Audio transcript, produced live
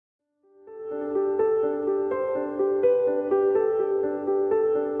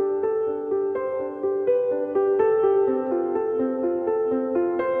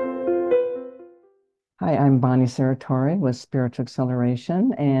I'm Bonnie Serratore with Spiritual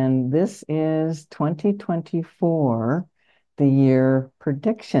Acceleration, and this is 2024, the year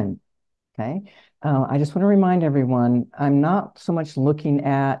prediction. Okay. I just want to remind everyone, I'm not so much looking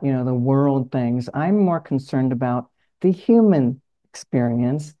at, the world things. I'm more concerned about the human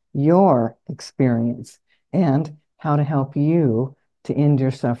experience, your experience, and how to help you to end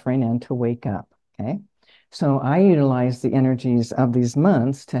your suffering and to wake up. Okay. So I utilize the energies of these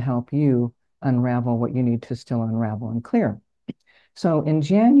months to help you unravel what you need to still unravel and clear. So in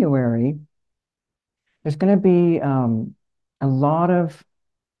January, there's going to be a lot of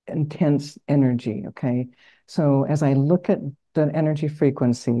intense energy. Okay. So as I look at the energy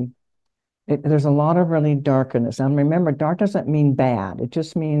frequency, there's a lot of really darkness. And remember, dark doesn't mean bad. It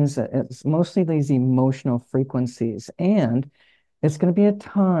just means that it's mostly these emotional frequencies. And it's going to be a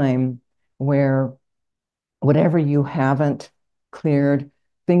time where whatever you haven't cleared,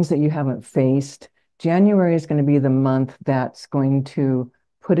 things that you haven't faced, January is going to be the month that's going to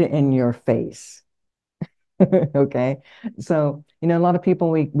put it in your face. Okay. So, a lot of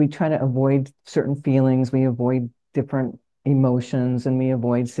people, we try to avoid certain feelings, we avoid different emotions, and we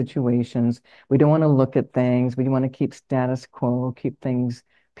avoid situations. We don't want to look at things. We want to keep status quo, keep things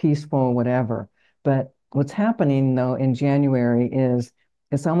peaceful, whatever. But what's happening though in January is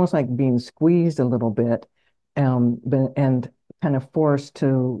it's almost like being squeezed a little bit, and kind of forced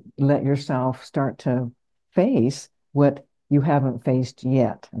to let yourself start to face what you haven't faced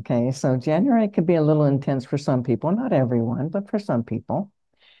yet. Okay. So January could be a little intense for some people, not everyone, but for some people.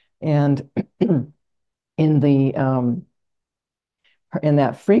 And in the in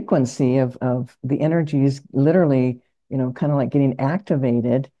that frequency of the energies literally, kind of like getting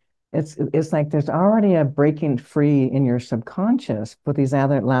activated, it's like there's already a breaking free in your subconscious for these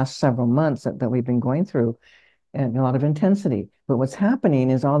other last several months that we've been going through, and a lot of intensity. But what's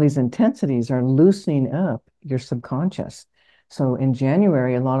happening is all these intensities are loosening up your subconscious. So in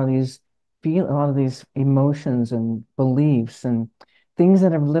January, a lot of these emotions and beliefs and things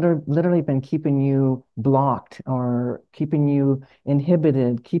that have literally been keeping you blocked or keeping you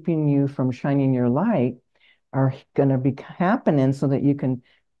inhibited, keeping you from shining your light are going to be happening so that you can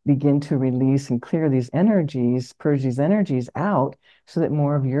begin to release and clear these energies, purge these energies out so that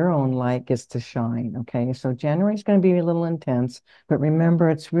more of your own light gets to shine. Okay. So January is going to be a little intense, but remember,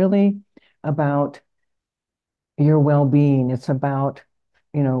 it's really about your well-being. It's about,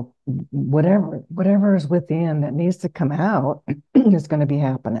 whatever is within that needs to come out is going to be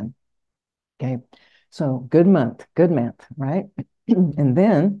happening. Okay. So good month, right? And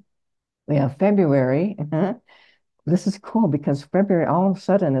then we have February. This is cool because February, all of a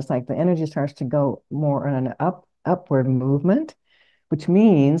sudden, it's like the energy starts to go more in an upward movement, which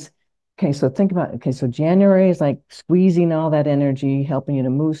means, okay, so think about, okay, so January is like squeezing all that energy, helping you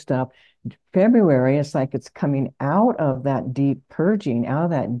to move stuff. February, it's like it's coming out of that deep purging, out of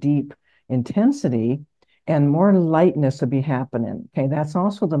that deep intensity, and more lightness will be happening. Okay, that's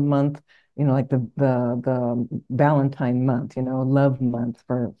also the month, like the Valentine month, love month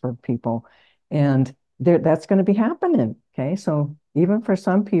for people. And that's going to be happening. Okay, so even for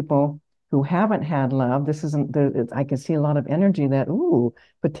some people who haven't had love, this isn't I can see a lot of energy that, ooh,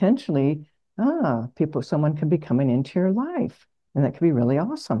 potentially, someone could be coming into your life, and that could be really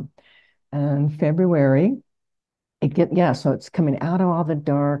awesome. And February, so it's coming out of all the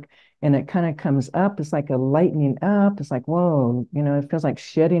dark and it kind of comes up. It's like a lightening up. It's like, whoa, it feels like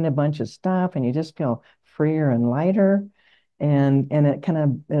shedding a bunch of stuff and you just feel freer and lighter. And it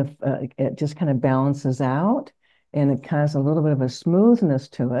kind of, it just kind of balances out and it has a little bit of a smoothness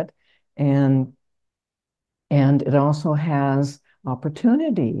to it. And it also has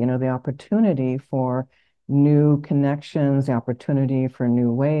opportunity, the opportunity for new connections, the opportunity for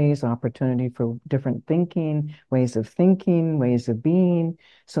new ways, opportunity for different thinking, ways of being.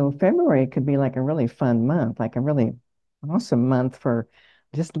 So February could be like a really fun month, like a really awesome month for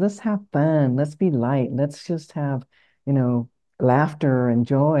just let's have fun, let's be light, let's just have, you know, laughter and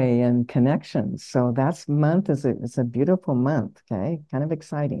joy and connections. So that's month is it's a beautiful month, okay? Kind of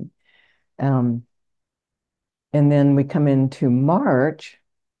exciting. Um, and then we come into March.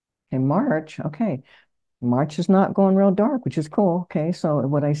 In March, okay, March is not going real dark, which is cool. Okay, so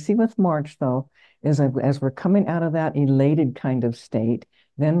what I see with March though is as we're coming out of that elated kind of state,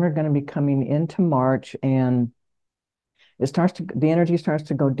 then we're going to be coming into March and the energy starts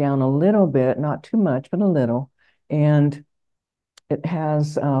to go down a little bit, not too much, but a little. And it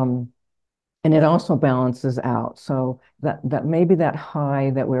has, and it also balances out. So that maybe that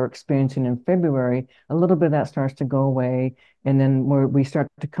high that we're experiencing in February, a little bit of that starts to go away, and then we start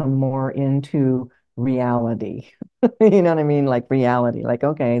to come more into reality. You know what I mean? Like reality, like,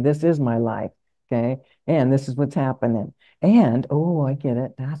 okay, this is my life. Okay. And this is what's happening. And oh, I get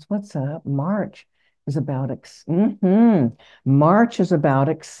it. That's what's up. March is about March is about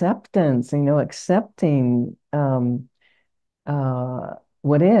acceptance, accepting uh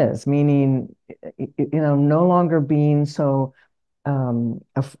what is, meaning no longer being so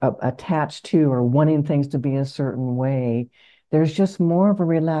attached to or wanting things to be a certain way. There's just more of a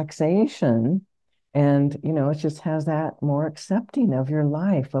relaxation. And, it just has that more accepting of your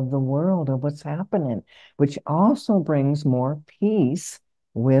life, of the world, of what's happening, which also brings more peace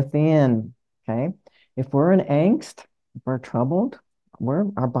within. Okay. If we're in angst, if we're troubled,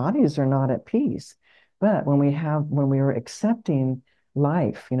 our bodies are not at peace. But when we are accepting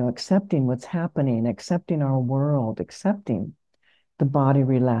life, accepting what's happening, accepting our world, accepting, the body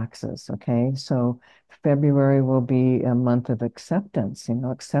relaxes. Okay. So February will be a month of acceptance,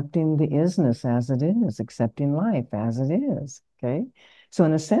 accepting the isness as it is, accepting life as it is. Okay. So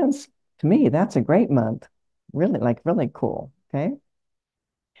in a sense, to me, that's a great month. Really, like really cool. Okay.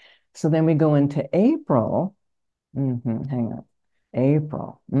 So then we go into April. Hang on.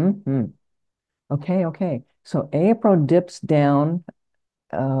 April. Okay, okay. So April dips down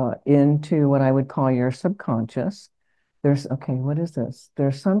into what I would call your subconscious. Okay, what is this?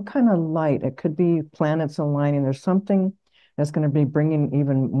 There's some kind of light. It could be planets aligning. There's something that's going to be bringing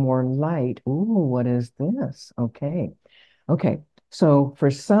even more light. Ooh, what is this? Okay. Okay. So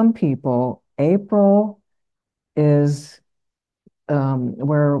for some people, April is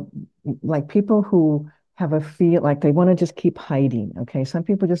where like people who have a feel like they want to just keep hiding. Okay. Some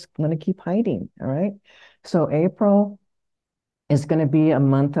people just want to keep hiding. All right. So April is going to be a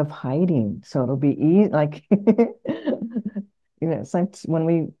month of hiding. So it'll be like, when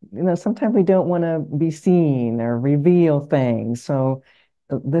sometimes we don't want to be seen or reveal things. So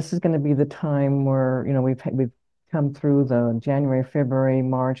this is going to be the time where, we've come through the January, February,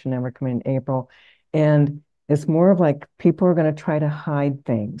 March, and then we're coming in April. And it's more of like people are going to try to hide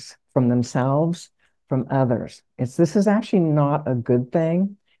things from themselves, from others. This is actually not a good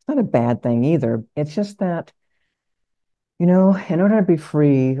thing. It's not a bad thing either. It's just that in order to be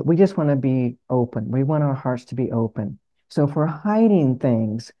free, we just want to be open. We want our hearts to be open. So if we're hiding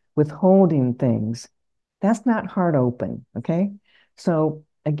things, withholding things, that's not heart open, okay? So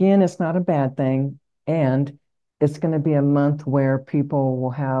again, it's not a bad thing. And it's going to be a month where people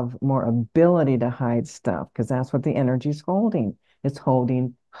will have more ability to hide stuff because that's what the energy's holding. It's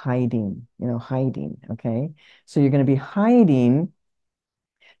holding hiding, hiding, okay? So you're going to be hiding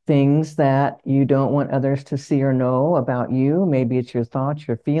things that you don't want others to see or know about you. Maybe it's your thoughts,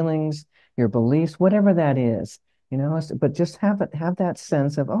 your feelings, your beliefs, whatever that is, but just have that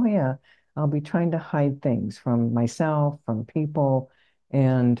sense of, oh yeah, I'll be trying to hide things from myself, from people,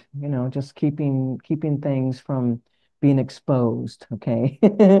 and just keeping things from being exposed. Okay.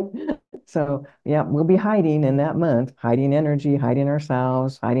 So yeah, we'll be hiding in that month, hiding energy, hiding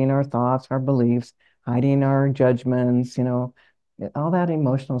ourselves, hiding our thoughts, our beliefs, hiding our judgments, all that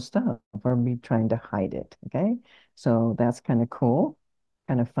emotional stuff, or be trying to hide it. Okay. So that's kind of cool,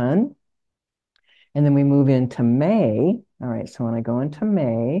 kind of fun. And then we move into May. All right. So when I go into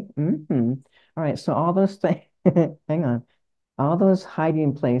May, all right. So all those things, hang on, all those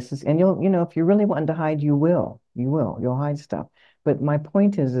hiding places, and if you're really wanting to hide, you'll hide stuff. But my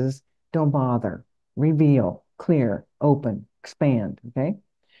point is don't bother, reveal, clear, open, expand. Okay.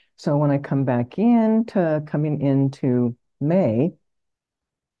 So when I coming into May,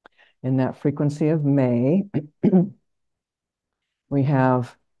 in that frequency of May, we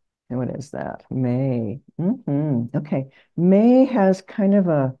have, and what is that? May. Okay. May has kind of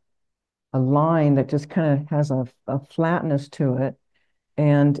a line that just kind of has a flatness to it.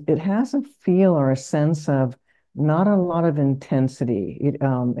 And it has a feel or a sense of not a lot of intensity.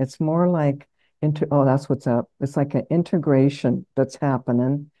 It's more like that's what's up. It's like an integration that's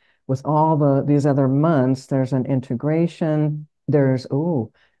happening with all these other months. There's an integration. There's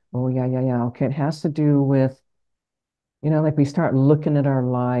yeah, yeah, yeah. Okay, it has to do with like we start looking at our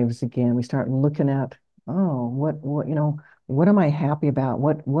lives again. We start looking at, oh, what am I happy about?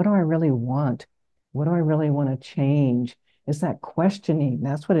 What do I really want? What do I really want to change? It's that questioning.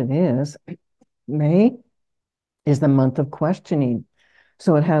 That's what it is. May is the month of questioning.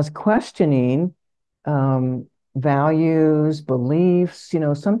 So it has questioning, values, beliefs.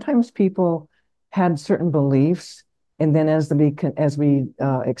 Sometimes people had certain beliefs, and then as we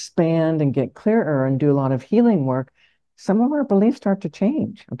expand and get clearer and do a lot of healing work, some of our beliefs start to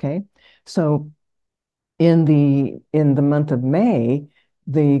change. Okay, so in the month of May,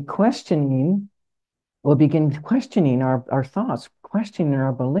 the questioning will begin questioning our thoughts, questioning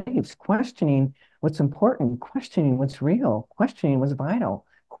our beliefs, questioning what's important, questioning what's real, questioning what's vital,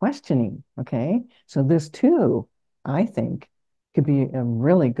 questioning. Okay. So this too, I think, could be a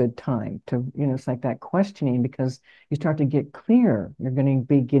really good time to, it's like that questioning because you start to get clear. You're going to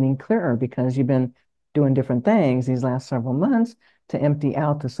be getting clearer because you've been doing different things these last several months to empty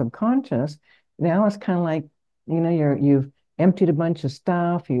out the subconscious. Now it's kind of like, you've emptied a bunch of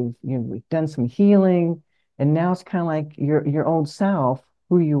stuff, you've done some healing, and now it's kind of like your old self,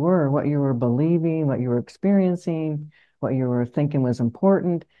 who you were, what you were believing, what you were experiencing, what you were thinking was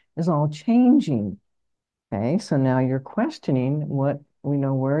important is all changing. Okay, so now you're questioning what we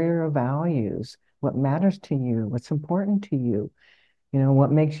know, where are your values, what matters to you, what's important to you,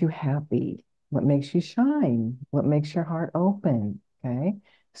 what makes you happy, what makes you shine, what makes your heart open. Okay,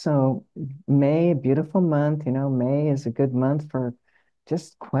 so May, a beautiful month, May is a good month for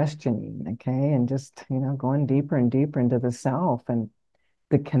just questioning, okay, and just, going deeper and deeper into the self and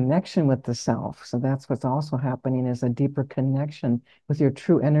the connection with the self. So that's what's also happening is a deeper connection with your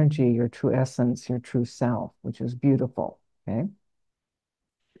true energy, your true essence, your true self, which is beautiful. Okay.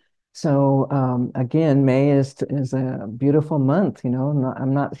 So again, May is a beautiful month.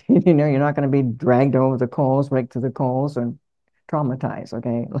 I'm not, you're not going to be dragged over the coals, right to the coals, and traumatized.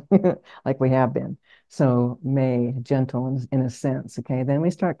 Okay, like we have been. So May, gentle in a sense. Okay, then we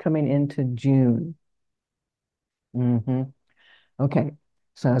start coming into June. Mm-hmm. Okay,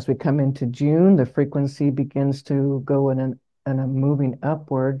 so as we come into June, the frequency begins to go in a moving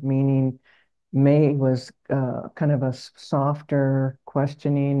upward, meaning May was kind of a softer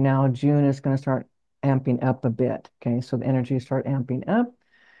questioning. Now June is going to start amping up a bit. Okay, so the energy start amping up,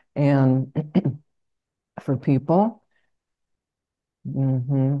 and for people,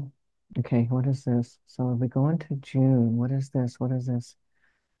 hmm okay, what is this? So we go into June. What is this? What is this?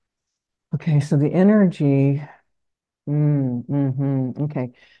 Okay, so the energy.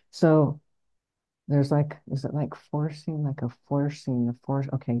 Okay, so. There's like, is it like forcing, like a forcing, the force?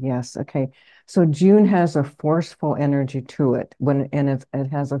 Okay, yes. Okay. So June has a forceful energy to it and it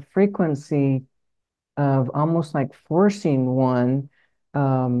has a frequency of almost like forcing one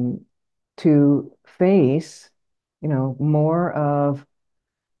um, to face, more of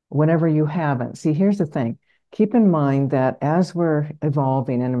whatever you haven't. See, here's the thing. Keep in mind that as we're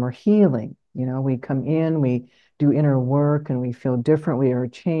evolving and we're healing, we come in, we do inner work and we feel different, we are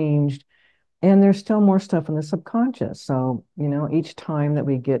changed and there's still more stuff in the subconscious. So, each time that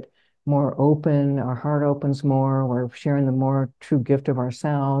we get more open, our heart opens more, we're sharing the more true gift of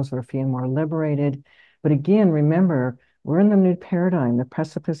ourselves, we're feeling more liberated. But again, remember, we're in the new paradigm, the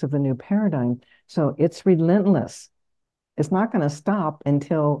precipice of the new paradigm. So it's relentless. It's not going to stop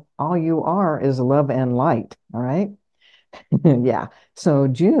until all you are is love and light. All right. Yeah. So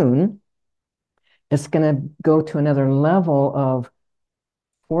June, it's going to go to another level of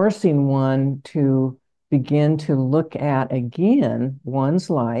forcing one to begin to look at again one's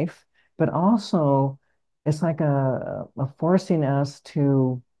life, but also it's like a forcing us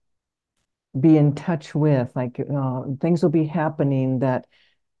to be in touch with, like things will be happening that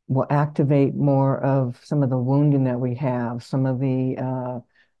will activate more of some of the wounding that we have, some of the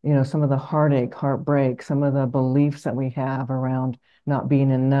heartache, heartbreak, some of the beliefs that we have around not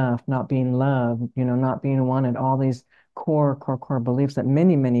being enough, not being loved, not being wanted, all these core beliefs that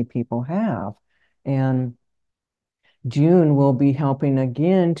many, many people have. And June will be helping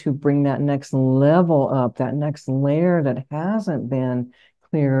again to bring that next level up, that next layer that hasn't been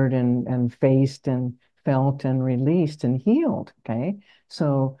cleared and faced and felt and released and healed. Okay.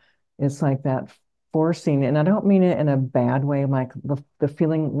 So it's like that forcing, and I don't mean it in a bad way, like the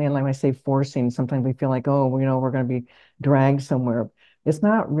feeling, man, like I say forcing, sometimes we feel like, oh, we're going to be dragged somewhere. It's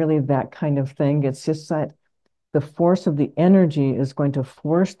not really that kind of thing. It's just that the force of the energy is going to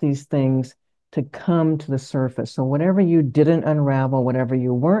force these things to come to the surface. So whatever you didn't unravel, whatever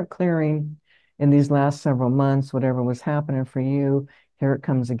you weren't clearing in these last several months, whatever was happening for you, here it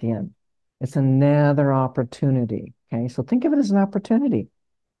comes again. It's another opportunity. Okay. So think of it as an opportunity.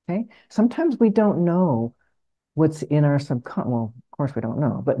 Okay. Sometimes we don't know what's in our subconscious. Well, of course we don't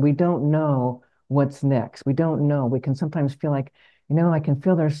know, but we don't know what's next. We don't know. We can sometimes feel like, I can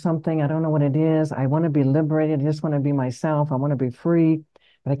feel there's something. I don't know what it is. I want to be liberated. I just want to be myself. I want to be free,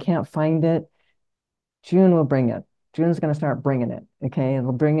 but I can't find it. June will bring it. June's going to start bringing it. Okay.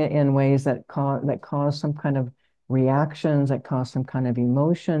 It'll bring it in ways that cause some kind of reactions, that cause some kind of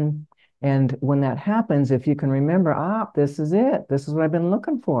emotion. And when that happens, if you can remember, this is it. This is what I've been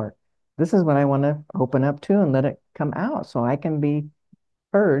looking for. This is what I want to open up to and let it come out so I can be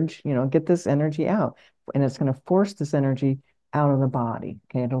purged, get this energy out. And it's going to force this energy out of the body.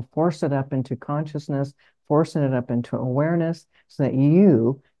 Okay. It'll force it up into consciousness, forcing it up into awareness so that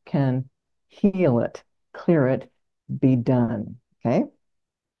you can heal it, clear it, be done. Okay.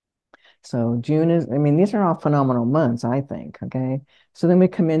 So June is, I mean, these are all phenomenal months, I think. Okay. So then we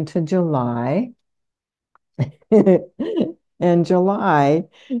come into July. And July,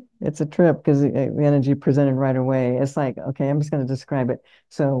 it's a trip because the energy presented right away. It's like, okay, I'm just going to describe it.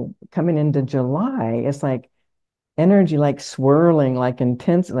 So coming into July, it's like energy like swirling, like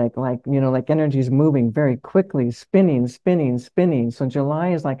intense, like energy is moving very quickly, spinning, spinning, spinning. So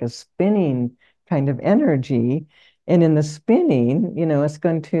July is like a spinning kind of energy. And in the spinning, it's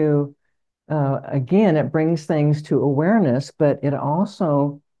going to, again, it brings things to awareness, but it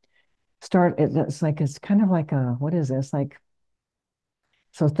also it's kind of like what is this? Like,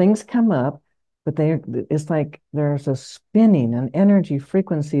 so things come up, but it's like there's a spinning, an energy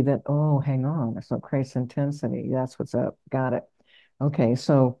frequency that, oh, hang on, so it creates intensity. That's what's up. Got it. Okay,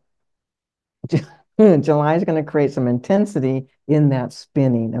 so July is going to create some intensity in that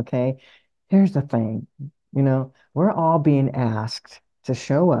spinning. Okay, here's the thing, we're all being asked to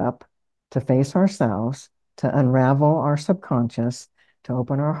show up, to face ourselves, to unravel our subconscious, to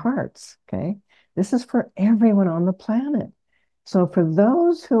open our hearts. Okay, this is for everyone on the planet. So for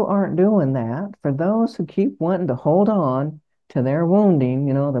those who aren't doing that, for those who keep wanting to hold on to their wounding,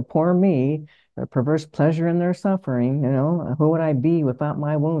 the poor me, the perverse pleasure in their suffering, who would I be without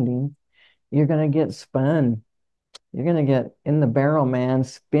my wounding? You're going to get spun. You're going to get in the barrel, man,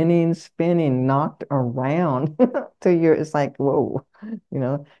 spinning, spinning, knocked around to it's like, whoa,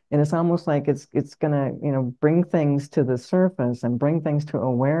 and it's almost like it's going to, bring things to the surface and bring things to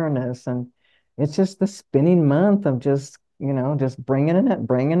awareness. And it's just the spinning month of just bringing it,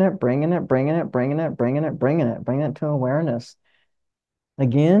 bringing it, bringing it, bringing it, bringing it, bringing it, bringing it to awareness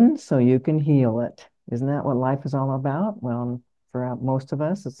again, so you can heal it. Isn't that what life is all about? Well, for most of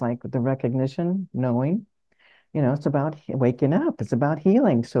us, it's like the recognition, knowing, it's about waking up. It's about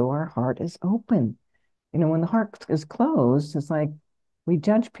healing. So our heart is open. When the heart is closed, it's like we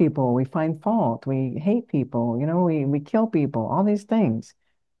judge people, we find fault, we hate people, we kill people, all these things.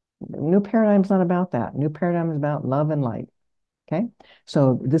 New paradigm's not about that. New paradigm is about love and light. Okay.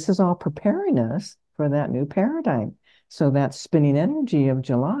 So this is all preparing us for that new paradigm. So that spinning energy of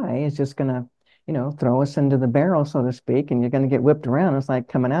July is just going to, throw us into the barrel, so to speak, and you're going to get whipped around. It's like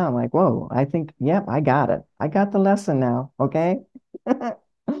coming out like, whoa, I think, yep, I got it. I got the lesson now. Okay.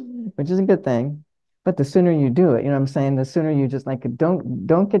 Which is a good thing. But the sooner you do it, what I'm saying, the sooner you just like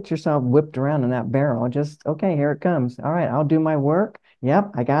don't get yourself whipped around in that barrel. Just, okay, here it comes. All right, I'll do my work.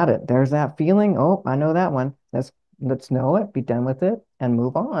 Yep, I got it. There's that feeling. Oh, I know that one. Let's know it, be done with it, and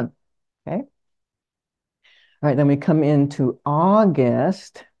move on. Okay. All right, then we come into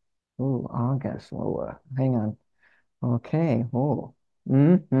August. Ooh, August. Whoa, hang on. Okay. Oh.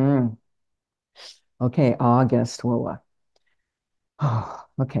 Okay, August. Whoa. Oh,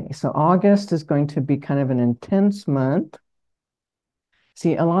 okay, so August is going to be kind of an intense month.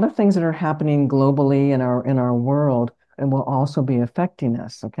 See, a lot of things that are happening globally in our world and will also be affecting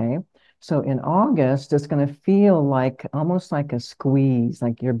us, okay? So in August, it's going to feel like almost like a squeeze,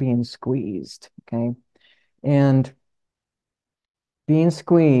 like you're being squeezed, okay? And being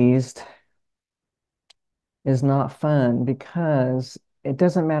squeezed is not fun because it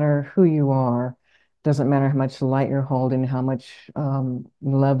doesn't matter who you are, doesn't matter how much light you're holding, how much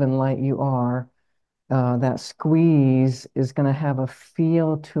love and light you are. That squeeze is going to have a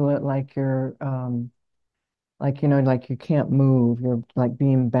feel to it like you're like you can't move. You're like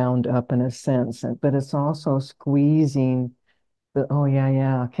being bound up in a sense, but it's also squeezing oh yeah,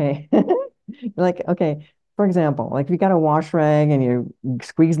 yeah, okay. Like, okay, for example, like if you got a wash rag and you're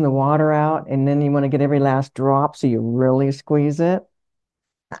squeezing the water out and then you want to get every last drop, so you really squeeze it.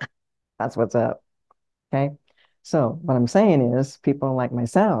 That's what's up. Okay. So what I'm saying is people like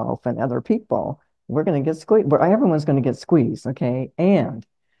myself and other people, we're going to get squeezed. Everyone's going to get squeezed. Okay. And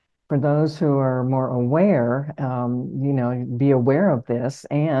for those who are more aware, be aware of this.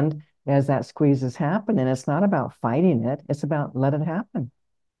 And as that squeeze is happening, it's not about fighting it. It's about let it happen.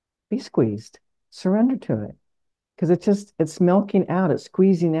 Be squeezed. Surrender to it. Because it's milking out, it's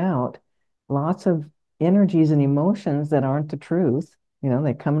squeezing out lots of energies and emotions that aren't the truth.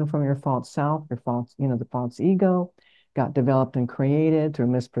 They're coming from your false self, your false, the false ego, got developed and created through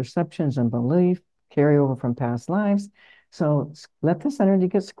misperceptions and belief, carry over from past lives. So let this energy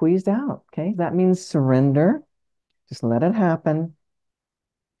get squeezed out. Okay. That means surrender. Just let it happen.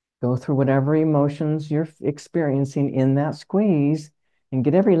 Go through whatever emotions you're experiencing in that squeeze and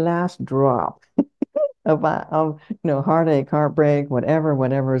get every last drop of heartache, heartbreak,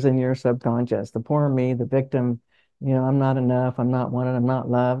 whatever is in your subconscious. The poor me, the victim, I'm not enough, I'm not wanted, I'm not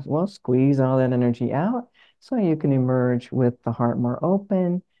loved. Well, squeeze all that energy out so you can emerge with the heart more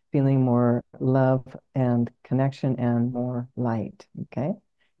open, feeling more love and connection and more light. Okay.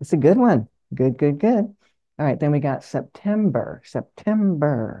 It's a good one. Good, good, good. All right, then we got September.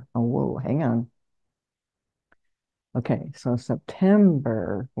 September. Oh, whoa, hang on. Okay, so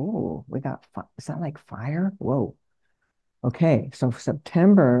September. Ooh, we got, is that like fire? Whoa. Okay, so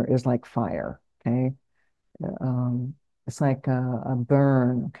September is like fire. Okay. It's like a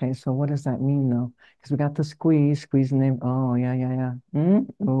burn. Okay, so what does that mean though? Because we got the squeeze name. Oh, yeah, yeah, yeah.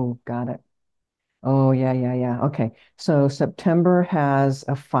 Oh, got it. Oh, yeah, yeah, yeah. Okay, so September has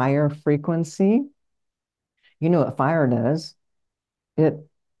a fire frequency. You know what fire does? It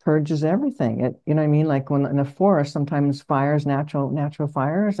purges everything. You know what I mean? Like when in a forest, sometimes fires, natural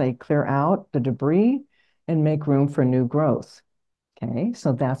fires, they clear out the debris and make room for new growth. Okay,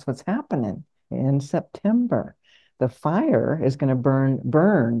 so that's what's happening in September. The fire is going to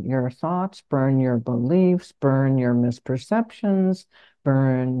burn your thoughts, burn your beliefs, burn your misperceptions,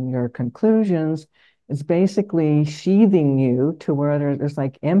 burn your conclusions. It's basically sheathing you to where there's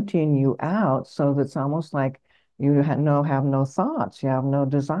like emptying you out, so that's almost like you have no thoughts, you have no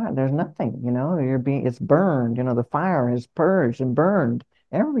desire. There's nothing, it's burned. The fire has purged and burned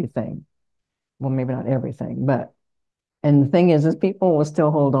everything. Well, maybe not everything, but and the thing is people will still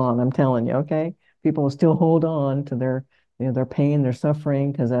hold on. I'm telling you, okay? People will still hold on to their pain, their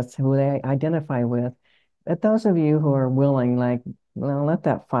suffering, because that's who they identify with. But those of you who are willing, like, well, let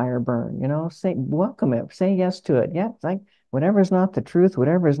that fire burn, say, welcome it, say yes to it. Yeah, it's like whatever is not the truth,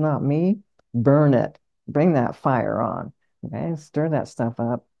 whatever is not me, burn it, bring that fire on. Okay, stir that stuff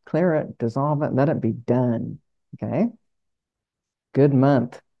up, clear it, dissolve it, let it be done. Okay, good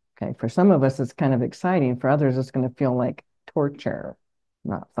month. Okay, for some of us, it's kind of exciting. For others, it's going to feel like torture,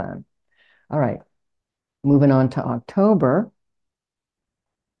 not fun. All right, moving on to October.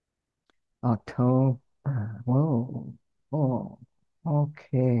 October. Whoa. Oh,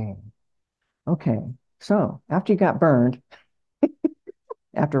 okay. Okay. So after you got burned, me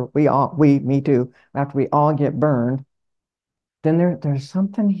too, after we all get burned, then there's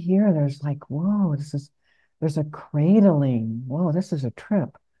something here. There's like, whoa, there's a cradling. Whoa, this is a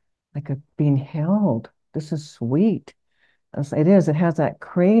trip, like a being held. This is sweet. It is. It has that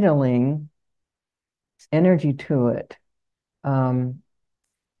cradling energy to it. Um,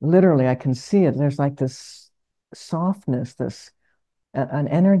 Literally, I can see it. There's like this softness, an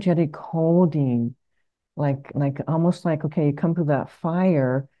energetic holding, like almost like, okay, you come through that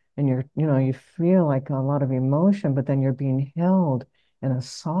fire and you feel like a lot of emotion, but then you're being held in a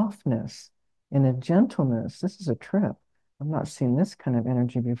softness, in a gentleness. This is a trip. I've not seen this kind of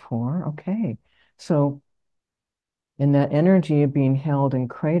energy before. Okay. So and that energy of being held and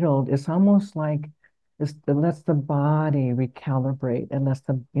cradled is almost like it lets the body recalibrate and lets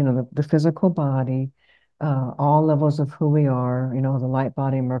the physical body, all levels of who we are, the light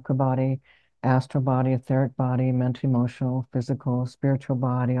body, murky body, astral body, etheric body, mental, emotional, physical, spiritual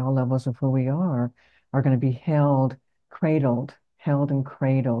body, all levels of who we are going to be held and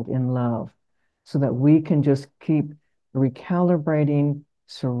cradled in love, so that we can just keep recalibrating,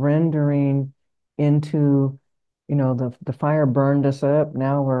 surrendering into the fire burned us up.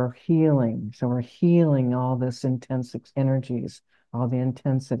 Now we're healing. So we're healing all this intense energies, all the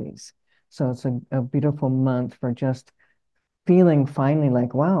intensities. So it's a beautiful month for just feeling finally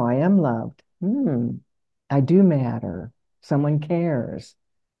like, wow, I am loved. I do matter. Someone cares.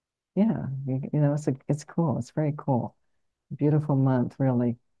 Yeah, it's cool. It's very cool. Beautiful month,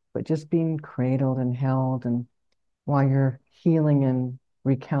 really. But just being cradled and held and while you're healing and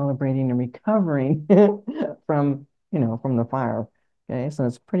recalibrating and recovering from the fire. Okay, so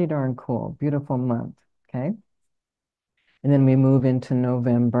it's pretty darn cool. Beautiful month. Okay. And then we move into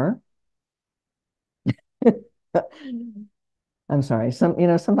November. I'm sorry. Some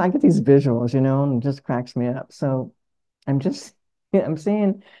I get these visuals, and it just cracks me up. So I'm just I'm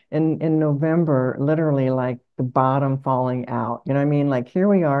seeing in November literally like the bottom falling out. You know what I mean? Like here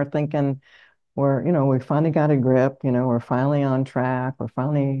we are thinking we finally got a grip, we're finally on track, we're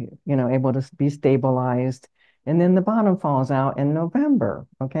finally, able to be stabilized. And then the bottom falls out in November.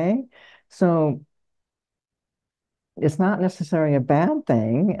 Okay. So it's not necessarily a bad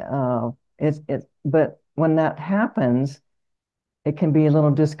thing. But when that happens, it can be a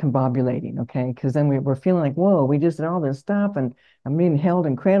little discombobulating, okay? Because then we're feeling like, whoa, we just did all this stuff and I'm being held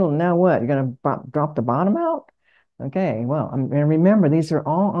and cradled. And now what? You're going to drop the bottom out? Okay, well, and remember, these are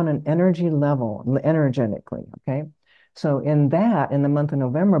all on an energy level, energetically, okay? So in the month of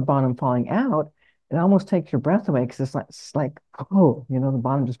November, bottom falling out, it almost takes your breath away because it's like, oh, the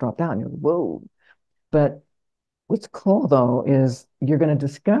bottom just dropped out and you're, whoa. But what's cool though is you're going to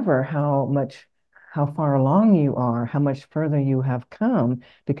discover how far along you are, how much further you have come,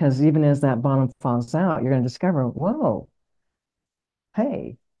 because even as that bottom falls out, you're going to discover, whoa,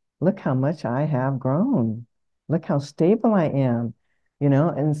 hey. look how much I have grown. Look how stable I am.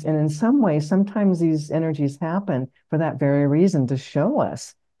 And in some ways, sometimes these energies happen for that very reason to show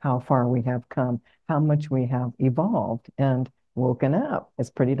us how far we have come, how much we have evolved and woken up.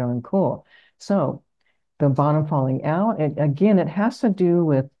 It's pretty darn cool. So the bottom falling out, again, it has to do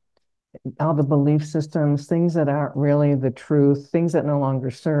with all the belief systems, things that aren't really the truth, things that no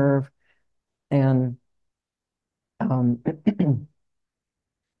longer serve, and um,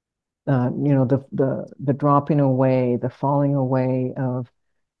 the dropping away, the falling away of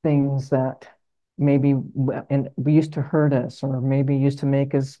things that maybe and we used to hurt us, or maybe used to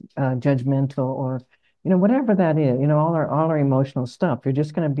make us judgmental, or whatever that is. All our emotional stuff. You're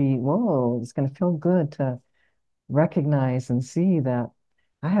just going to be, whoa! It's going to feel good to recognize and see that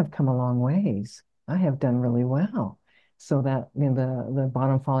I have come a long ways. I have done really well. So that the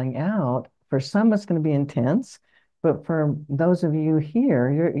bottom falling out, for some it's going to be intense, but for those of you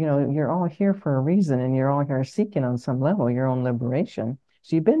here, you're all here for a reason, and you're all here seeking on some level your own liberation.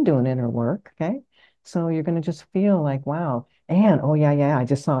 So you've been doing inner work, okay? So you're going to just feel like, wow. And oh yeah, yeah, I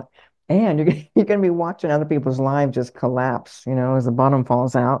just saw it. And you're going to be watching other people's lives just collapse, as the bottom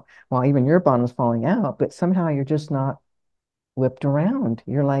falls out, while even your bottom's falling out, but somehow you're just not whipped around.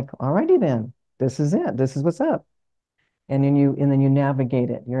 You're like, alrighty then, this is it. This is what's up. And then you navigate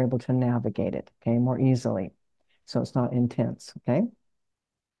it. You're able to navigate it, okay, more easily. So it's not intense, okay?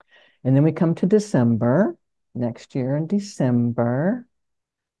 And then we come to December, next year in December.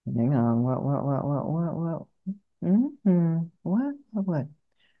 Hang on, what? What?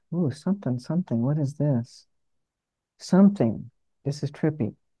 Ooh, something. What is this? Something. This is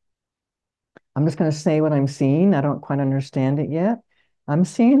trippy. I'm just going to say what I'm seeing. I don't quite understand it yet. I'm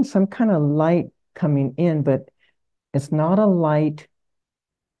seeing some kind of light coming in, but it's not a light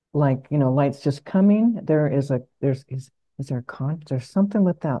like, light's just coming. There's something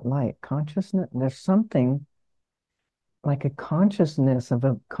with that light, consciousness. There's something like a consciousness of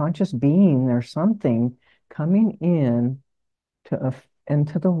a conscious being. There's something coming in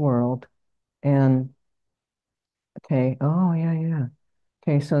into the world. And okay, oh yeah, yeah.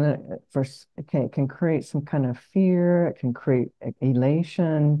 Okay, so that okay, it can create some kind of fear, it can create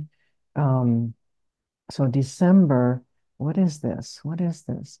elation. Um, so December, what is this? What is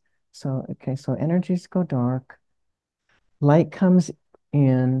this? So, okay, so energies go dark, light comes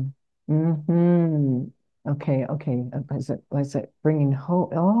in. Hmm. Okay, okay. Is it bringing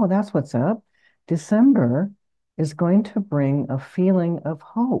hope? Oh, that's what's up. December is going to bring a feeling of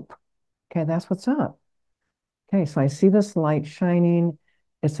hope. Okay, that's what's up. Okay, so I see this light shining.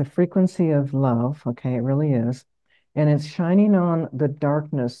 It's a frequency of love. Okay, it really is. And it's shining on the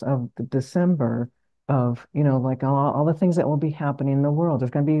darkness of the December of, like all the things that will be happening in the world.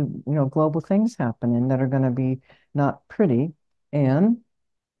 There's going to be, global things happening that are going to be not pretty. And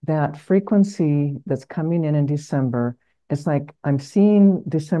that frequency that's coming in December, it's like I'm seeing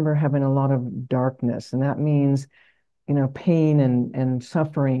December having a lot of darkness. And that means pain and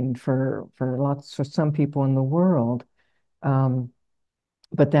suffering for some people in the world. Um,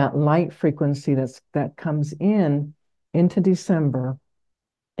 but that light frequency that comes into December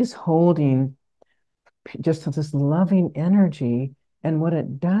is holding just this loving energy. And what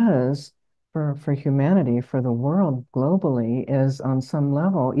it does for humanity, for the world globally, is on some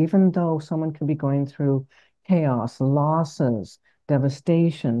level, even though someone could be going through chaos, losses,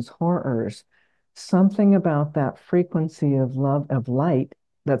 devastations, horrors, something about that frequency of love, of light,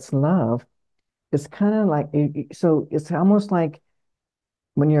 that's love, it's kind of like, so it's almost like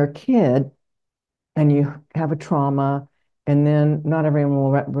when you're a kid and you have a trauma, and then not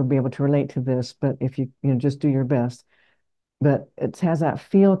everyone will be able to relate to this, but if you just do your best, but it has that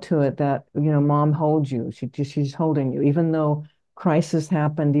feel to it that mom holds you. She's holding you, even though crisis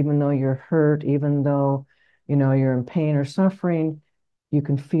happened, even though you're hurt, even though you're in pain or suffering, you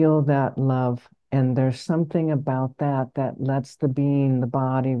can feel that love. And there's something about that lets the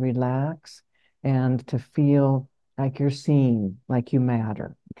body relax, and to feel like you're seen, like you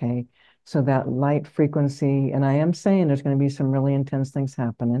matter. Okay, so that light frequency, and I am saying there's going to be some really intense things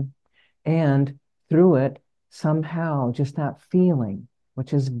happening, and through it, somehow just that feeling,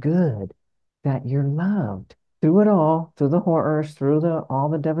 which is good, that you're loved through it all, through the horrors, through all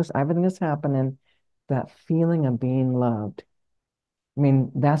the everything that's happening, that feeling of being loved. I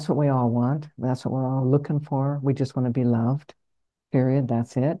mean, that's what we all want. That's what we're all looking for. We just want to be loved, period.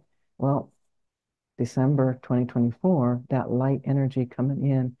 That's it. Well, December 2024, that light energy coming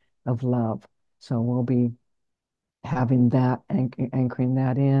in of love. So we'll be having that, anchoring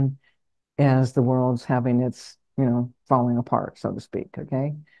that in as the world's having its, falling apart, so to speak.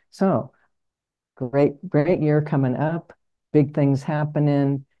 Okay. So great year coming up, big things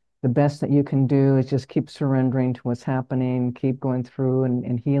happening. the best that you can do is just keep surrendering to what's happening, keep going through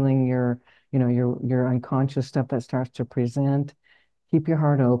and healing your, your unconscious stuff that starts to present. Keep your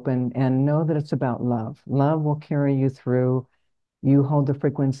heart open and know that it's about love. Love will carry you through. You hold the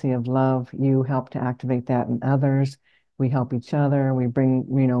frequency of love. You help to activate that in others. We help each other. We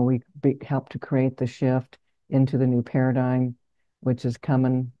bring, help to create the shift into the new paradigm, which is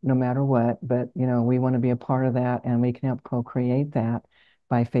coming no matter what. But, we want to be a part of that, and we can help co-create that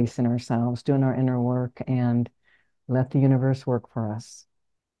by facing ourselves, doing our inner work, and let the universe work for us.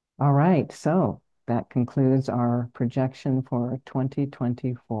 All right. So that concludes our projection for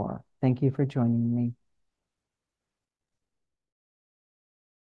 2024. Thank you for joining me.